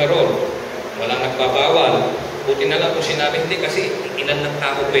magpunta ron. Walang nagbabawal. Buti na lang kung sinabi, hindi kasi ilan ng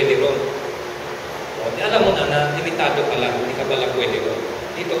tao pwede ron. O, alam mo na, limitado ka lang, hindi ka pala pwede ron.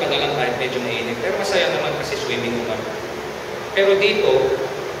 Dito ka na lang kahit medyo mainit. Pero masaya naman kasi swimming naman. Pero dito,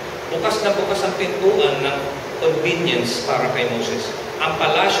 bukas na bukas ang pintuan ng convenience para kay Moses. Ang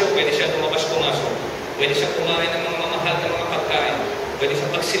palasyo, pwede siya lumabas-pumasok. Pwede siya kumain ng mga mamahal na mga pagkain. Pwede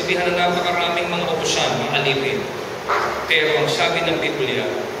siya pagsilbihan ng napakaraming mga ubusan, mga alipin. Pero ang sabi ng Biblia,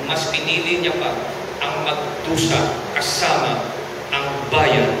 mas pinili niya pa ang magdusa kasama ang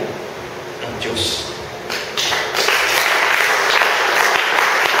bayan ng Diyos.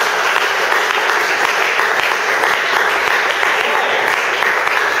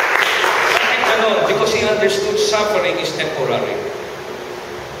 Bakit ganon? Because he understood suffering is temporary.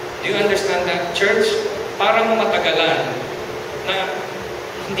 Do you understand that, church? Para mo matagalan na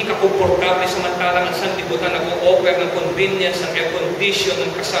hindi ka komportable samantalang ang sanlibutan nag-o-offer ng convenience, ng air condition,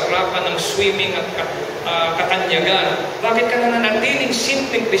 ng kasarapan, ng swimming at katanyagan. Bakit ka nananatiling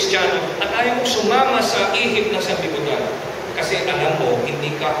simpleng Kristiyano at ayaw mo sumama sa ihip ng sanlibutan? Kasi alam mo,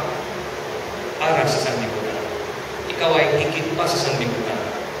 hindi ka para sa sanlibutan. Ikaw ay higit pa sa sanlibutan.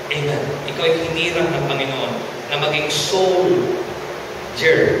 Amen. Ikaw ay hinirang ng Panginoon na maging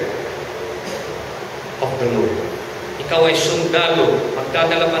soldier of the Lord. Ikaw ay sundalo,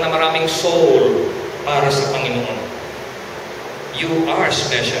 magdadala pa na maraming soul para sa Panginoon. You are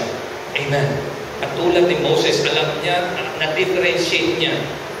special. Amen. At tulad ni Moses, alam niya, na-differentiate niya,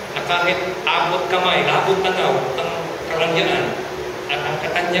 na kahit abot kamay, abot tanaw, ang karangyaan, at ang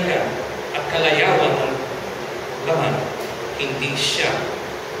katanyagan, at kalayawan ng laman, hindi siya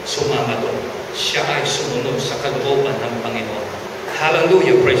sumama doon. Siya ay sumunod sa kalooban ng Panginoon.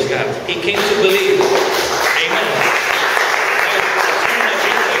 Hallelujah, praise God. He came to believe. Amen.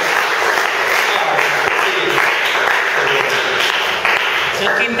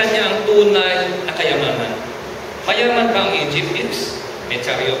 Nakita niya ang tunay na kayamanan. Mayaman ba ang Egyptians? May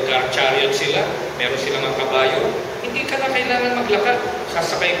chariot sila, meron silang mga kabayo. Hindi ka na kailangan maglakad.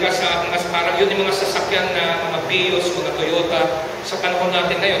 Sasakay ka sa parang yun yung mga sasakyan na mga Vios, mga Toyota. Sa panahon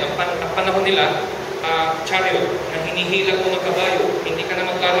natin ngayon, ang panahon nila, chariot na hinihila mo ng kabayo. Hindi ka na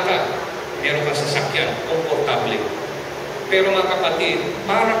maglalakad. Meron kang sasakyan, komportable. Pero mga kapatid,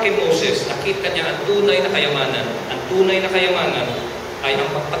 para kay Moses, nakita niya ang tunay na kayamanan. Ang tunay na kayamanan ay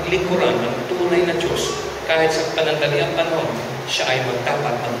ang paglingkuran ng tunay na Diyos kahit sa panandaliang panahon, siya ay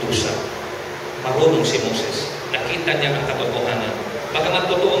magtapat magdusa. Marunong si Moses. Nakita niya ang katotohanan. Bagamat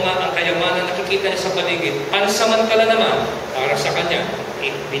totoo nga ang kayamanan nakikita niya sa paligid, pansamantala naman para sa kanya,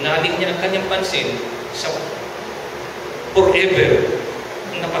 binaling niya ang kanyang pansin sa forever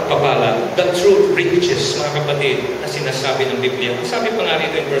na pagpapala, the true riches, mga kapatid, na sinasabi ng Biblia. Ang sabi pa nga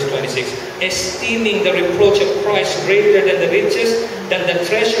rito in verse 26, esteeming the reproach of Christ greater than the riches, than the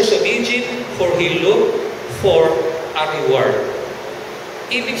treasures of Egypt, for he looked for a reward.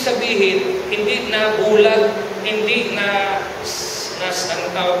 Ibig sabihin, hindi na bulag, hindi na ang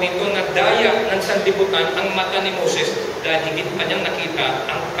tawag dito, na daya ng sanlibutan ang mata ni Moses dahil higit pa niyang nakita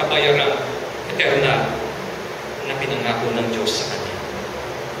ang kabayaran eternal na pinangako ng Diyos sa kanya.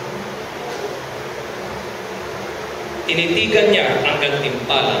 Tinitigan niya ang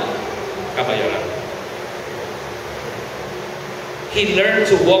gantimpalang kabayaran. He learned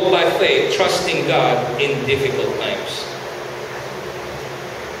to walk by faith, trusting God in difficult times.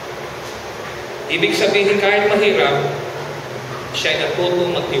 Ibig sabihin, kahit mahirap, siya ay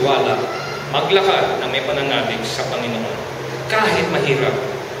natutong magtiwala, maglakad na may pananalig sa Panginoon. Kahit mahirap,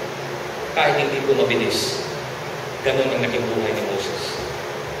 kahit hindi po mabilis. Ganun ang naging buhay ni Moses.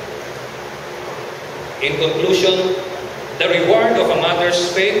 In conclusion, the reward of a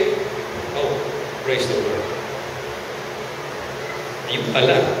mother's faith, oh, praise the Lord. Yun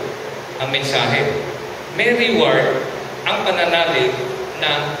pala ang mensahe. May reward ang pananalig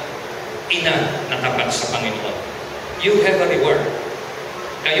ng ina na tapat sa Panginoon. You have a reward.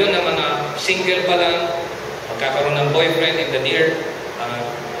 Kayo na mga single pa lang, magkakaroon ng boyfriend in the near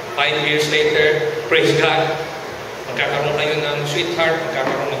 5 years later, praise God. Magkakaroon kayo ng sweetheart,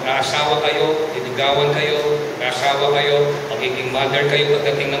 mag-aasawa kayo, liligawan kayo, mag-aasawa kayo, magiging mother kayo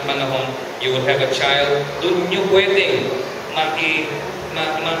pagdating ng panahon, you will have a child. Doon nyo pwedeng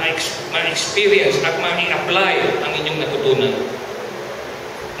ma-experience at ma-apply ang inyong natutunan.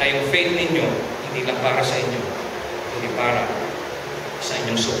 Na yung faith ninyo, hindi lang para sa inyo, hindi para sa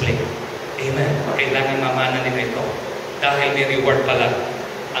inyong supling. Amen. Kailangan mamana nila ito. Dahil may reward pala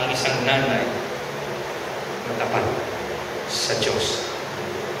ang isang nanay na tapat sa Diyos.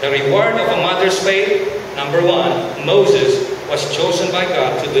 The reward of a mother's faith, number 1, Moses was chosen by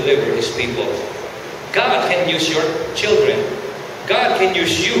God to deliver His people. God can use your children. God can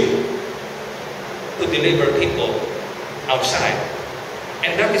use you to deliver people outside.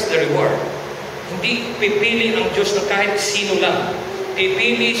 And that is the reward. Hindi pipili ang Diyos na kahit sino lang.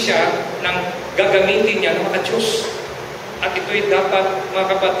 Pipili siya ng gagamitin niya ng mga Diyos. At ito'y dapat, mga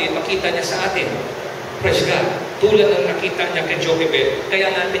kapatid, makita niya sa atin. Praise God. Tulad ng nakita niya kay Jochebed,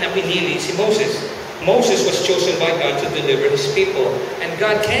 kaya nga pinapinili si Moses. Moses was chosen by God to deliver His people. And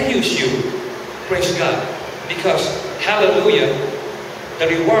God can use you. Praise God. Because, hallelujah,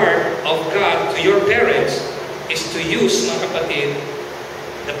 the reward of God to your parents is to use, mga kapatid,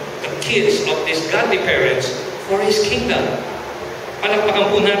 the kids of these godly parents for His kingdom. Palakpakan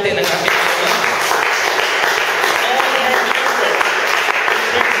po natin ang ating Panginoon. All her children,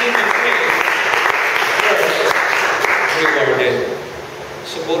 trusting in faith, rewarded.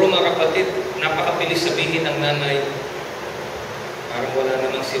 Siguro mga kapatid, napakabilis sabihin ng nanay, parang wala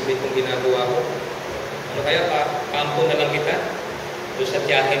namang silbi kung ginagawa ko. Ano kaya, pampo na lang kita? Doon sa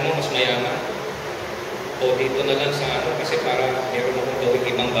tiyahin mo, mas mayaman. O dito na lang sa ano, kasi para meron akong gawing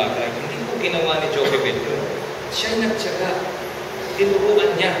ibang bagay. Hindi po ginawa ni Jochebed yun. Siya nagtyaga.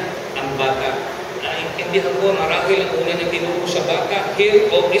 Tinuruan niya ang bata. Naintindihan ko, marahil ang una niya tinuro sa bata, Hear,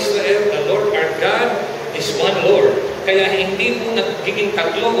 O Israel, the Lord our God is one Lord. Kaya hindi po nagiging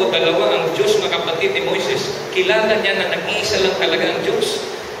tatlo o dalawa ang Diyos, mga kapatid ni Moises. Kilala niya na nag-iisa lang talaga ang Diyos.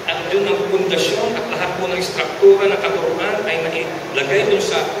 At doon ang pundasyon at lahat po ng struktura ng katuruan ay nailagay doon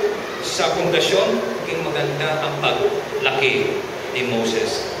sa pundasyon, maging maganda ang paglaki ni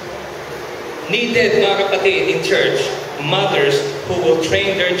Moses. Needed, mga kapatid, in church, mothers who will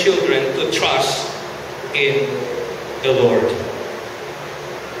train their children to trust in the Lord.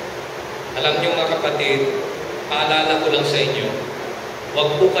 Alam niyo, mga kapatid, paalala ko lang sa inyo, huwag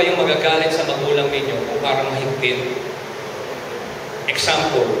po kayong magagalit sa magulang ninyo kung parang mahigpit.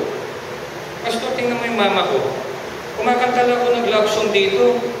 Example, Pastor, tingnan mo yung mama ko. Kumakanta lang ako ng love song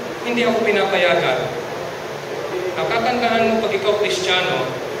dito, hindi ako pinapayagan. Nakakandaan mo pag ikaw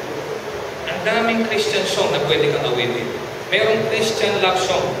Kristiyano, ang daming Christian song na pwede kang awitin. Merong Christian love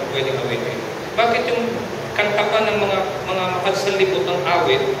song na pwede kang awitin. Bakit yung kanta pa ng mga makasalibot ng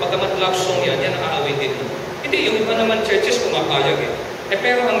awit, pagamat love song yan ang aawitin mo? Hindi, yung iba naman churches pumapayag eh.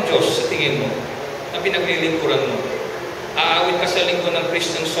 Pero ang Diyos, sa tingin mo, na pinaglilingkuran mo, aawit ka sa lingkod ng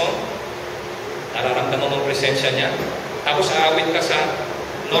Christian song, nararamdaman mo ang presensya niya, tapos aawit ka sa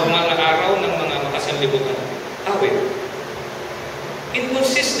normal na araw ng mga sanlibutan. Awit.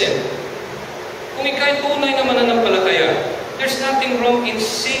 Inconsistent. Kung ikaw'y tunay na mananampalataya, there's nothing wrong in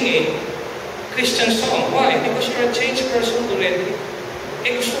singing Christian song. Why? Because you're a changed person already.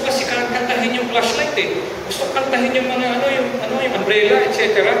 Gusto kasi kantahin yung flashlight Gusto ko kantahin yung mga yung umbrella,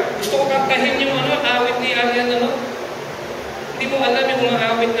 etc. Gusto ko kantahin yung awit ni Arian, Hindi mo alam yung mga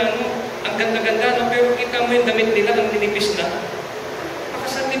awit na ang ganda-ganda, pero kita mo yung damit nila, ang ninipis na.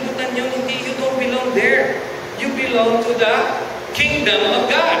 Makasanlibutan yun, hindi, you don't belong there. You belong to the kingdom of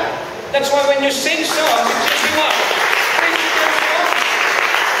God. That's why when you sing songs, it should be what? Christian songs.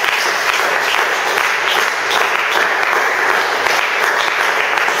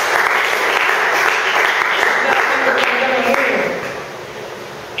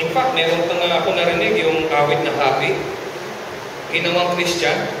 In fact, meron pa nga ako narinig yung awit na happy, ginawang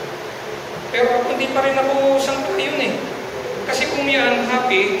Christian. Pero ako hindi pa rin ako sangka yun Kasi kung yan,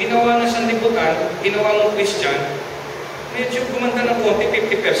 happy, ginawa na sanlibutan, ginawa mong Christian, medyo gumanda ng konti,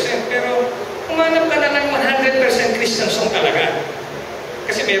 50%. Pero umanap ka na ng 100% Christian song talaga.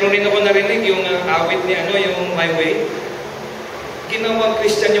 Kasi meron rin ako narinig yung awit ni yung My Way. Ginawang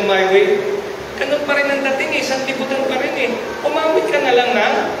Christian yung My Way. Ganun pa rin ang dating sanlibutan pa rin Umawit ka na lang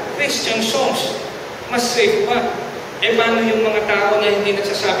ng Christian songs. Mas safe pa. Paano yung mga tao na hindi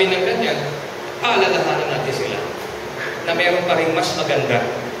nagsasabi ng ganyan? Paalalahanan natin sila na meron pa rin mas maganda.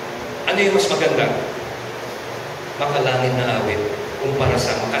 Ano yung mas maganda? Makalangit na awit kumpara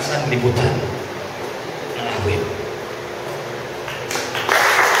sa makasanlibutan na awit.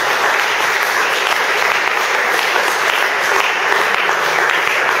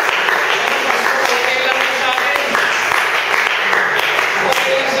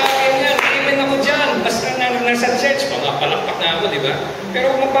 Nasa church, palakpak na ako, di ba?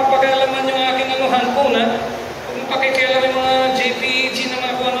 Pero kung magpapagalaman yung aking po na, kung mapakikialam yung mga JPG na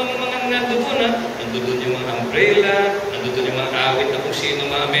mga kung ano mga nandoon yung mga umbrella, nandoon yung mga awit na kung sino,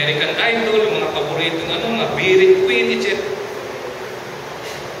 mga American Idol, yung mga paborito, mga Birit Queen, etc.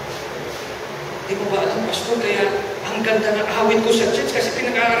 Di mo ba alam, Pastor, kaya ang ganda ng awit ko sa church kasi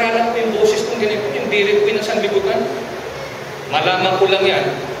pinag-aaralan ko yung boses kong ganito, yung Birit Queen ng sanlibutan. Malaman ko lang yan,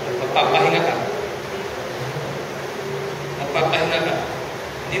 magpapahinga ka. Papahinga ka.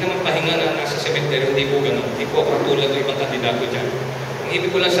 Hindi naman pahinga na nasa cemetery, hindi po ganun. Hindi po ako tulad ng ibang kandidato dyan. Ang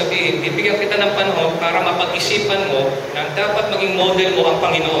ibig ko lang sabihin, bibigyan kita ng panahon para mapag-isipan mo na dapat maging model mo ang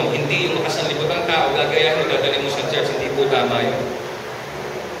Panginoon. Hindi yung makasanlibutang tao, gagayahin mo, dadalhin mo sa church, hindi po tama yun.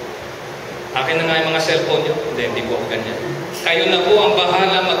 Akin na nga yung mga cellphone nyo. Hindi po ako ganyan. Kayo na po ang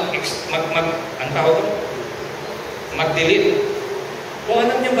bahala mag-delete. Kung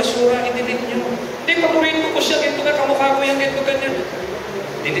alam niyo basura, i-delete niyo. Hindi, paborito ko siya, ganito ka, kamukha ko yan, ganito, ganyan.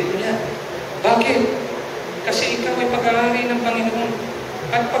 Delete mo yan. Bakit? Kasi ikaw ay pag-aari ng Panginoon.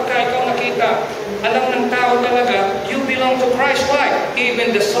 At pagka ikaw nakita, alam ng tao talaga, you belong to Christ. Why?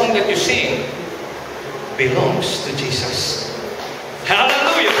 Even the song that you sing belongs to Jesus.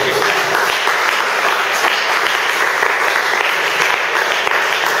 Hallelujah!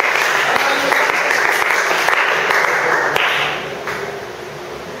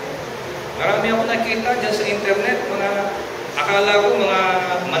 Marami ako nakita dyan sa internet, akala ko mga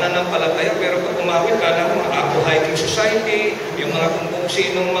mananampalataya, pero pag umawit, kala ko mga Apple Hiking Society, yung mga kung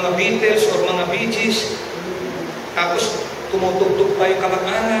sinong mga Beatles or mga Bee Gees, tapos tumutugtog pa yung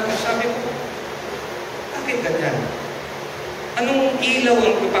kamag-anak. Sabi ko, bakit ganyan? Anong ilaw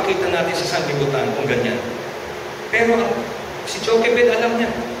ang ipakita natin sa sanlibutan kung ganyan? Pero si Jochebed alam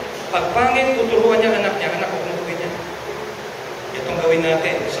niya, pag pangit, tuturuan niya anak niya, anak ko kung niya. Itong gawin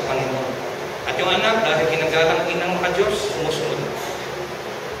natin sa Panginoon. At yung anak, dahil kinagalang inang maka-Diyos, sumusunod.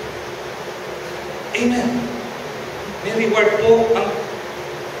 Amen. May reward po ang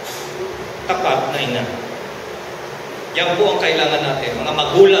tapat na ina. Yan po ang kailangan natin. Mga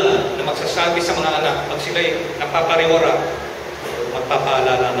magulang na magsasabi sa mga anak, pag sila'y napapariwara,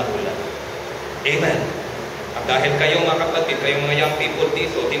 magpapaalala ng magulang. Amen. At dahil kayo mga kapatid, kayong mga young people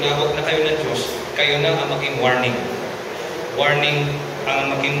dito, tinawag na kayo ng Diyos, kayo na ang maging warning. Warning,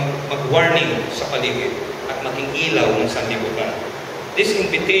 ang mag-warning sa paligid at maging ilaw ng sanlibutan. This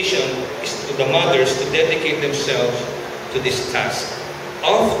invitation is to the mothers to dedicate themselves to this task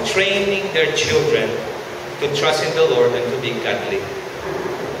of training their children to trust in the Lord and to be godly.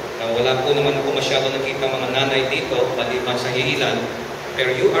 Wala po naman ako masyado nakita mga nanay dito, maliban sa iilan,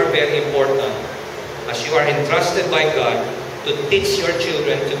 pero you are very important as you are entrusted by God to teach your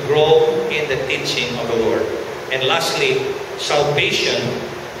children to grow in the teaching of the Lord. And lastly, salvation,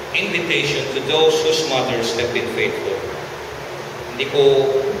 invitation to those whose mothers have been faithful. Hindi ko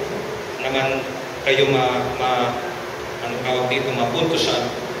naman kayo mapuntusan,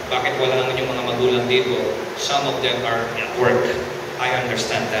 bakit wala ang inyong mga magulang dito? Some of them are at work. I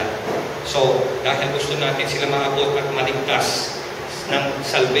understand that. So, dahil gusto natin sila maabot at maligtas ng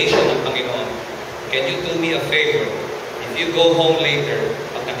salvation ng Panginoon, can you do me a favor? If you go home later,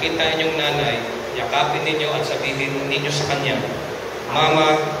 pag nakita inyong nanay, yakapin ninyo at sabihin ninyo sa kanya,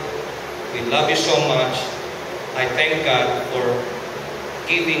 Mama, we love you so much. I thank God for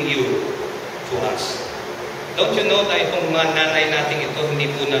giving you to us. Don't you know na itong mga nanay natin ito,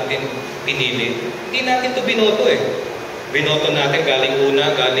 hindi po natin pinili. Hindi natin ito binoto eh. Binoto natin galing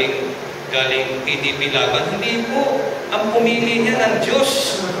una, galing PDP laban. Hindi po. Ang pumili niya ng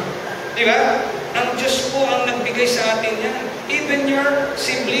Diyos. Di ba? Ang Diyos po ang nagbigay sa atin yan. Even your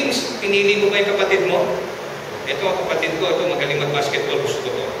siblings, pinili mo ba yung kapatid mo? Ito ang kapatid ko, ito magaling mag-basketball, gusto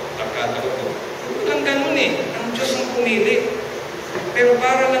ko ito. Tarkada ko ito. Ang ganun eh. Ang Diyos ang pumili. Pero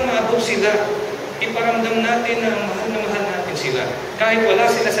para lang maabot sila, iparamdam natin na mahal natin sila. Kahit wala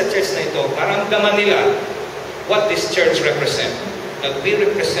sila sa church na ito, paramdaman nila what this church represents. That we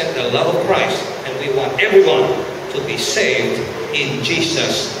represent the love of Christ and we want everyone to be saved in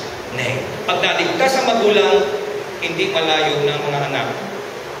Jesus' name. Pag naligtas sa magulang, hindi malayo ng mga anak,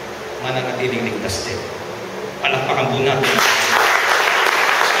 mananatiling ligtas din. Palakpakan po natin.